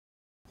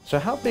So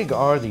how big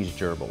are these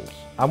gerbils?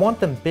 I want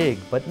them big,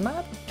 but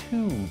not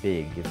too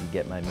big, if you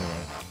get my meaning.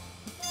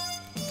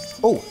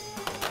 Oh,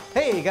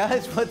 hey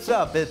guys, what's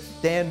up? It's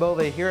Dan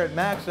Bobbie here at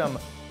Maxim.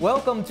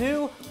 Welcome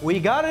to We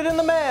Got It in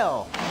the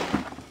Mail.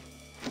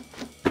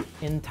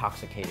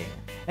 Intoxicating.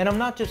 And I'm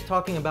not just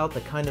talking about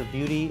the kind of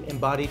beauty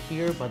embodied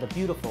here by the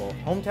beautiful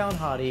hometown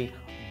hottie,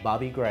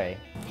 Bobbie Gray.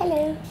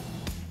 Hello.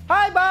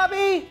 Hi,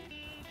 Bobbie!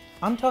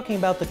 I'm talking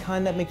about the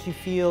kind that makes you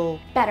feel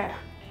Better.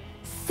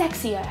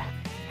 Sexier.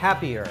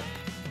 happier.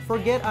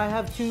 Forget I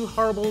have 2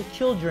 horrible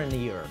children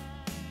here.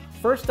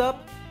 First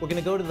up, we're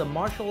gonna go to the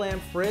Marshall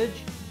lamp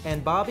fridge,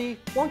 and Bobbie,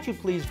 won't you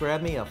please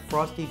grab me a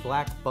frosty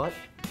black butt?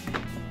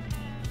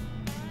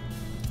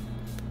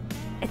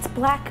 It's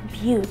Black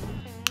Butte.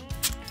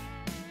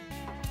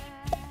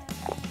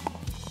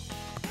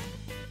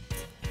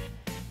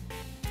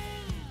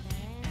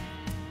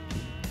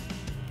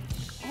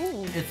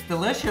 It's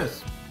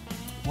delicious.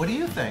 What do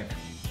you think?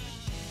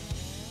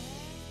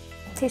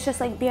 Tastes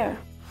just like beer.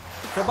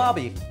 So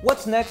Bobbie,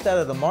 what's next out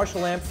of the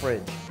Marshall lamp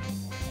fridge?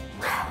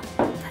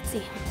 Let's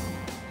see.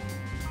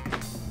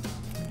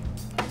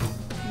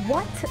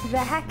 What the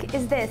heck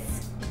is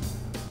this?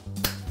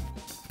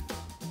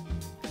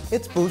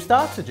 It's Boost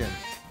Oxygen.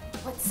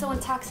 What's so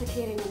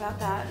intoxicating about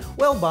that?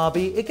 Well,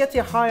 Bobbie, it gets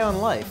you high on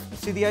life.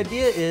 See, the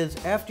idea is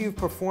after you've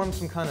performed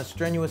some kind of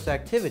strenuous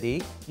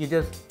activity, you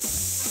just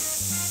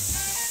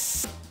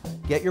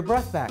get your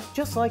breath back,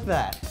 just like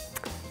that.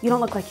 You don't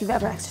look like you've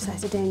ever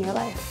exercised a day in your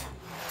life.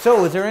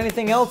 So, is there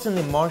anything else in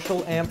the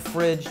Marshall amp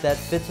fridge that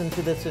fits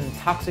into this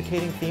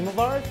intoxicating theme of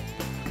ours?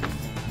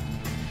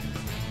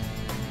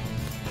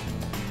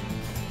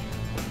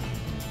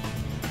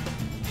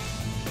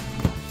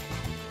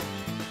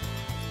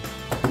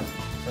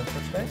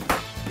 Center space.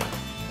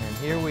 And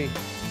here we...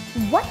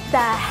 What the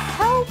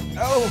hell?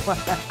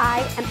 Oh!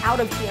 I am out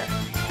of here.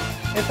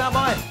 It's not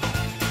mine.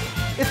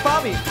 It's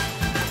Bobbie.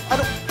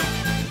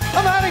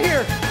 I'm out of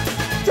here.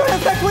 Join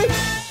us next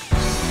week.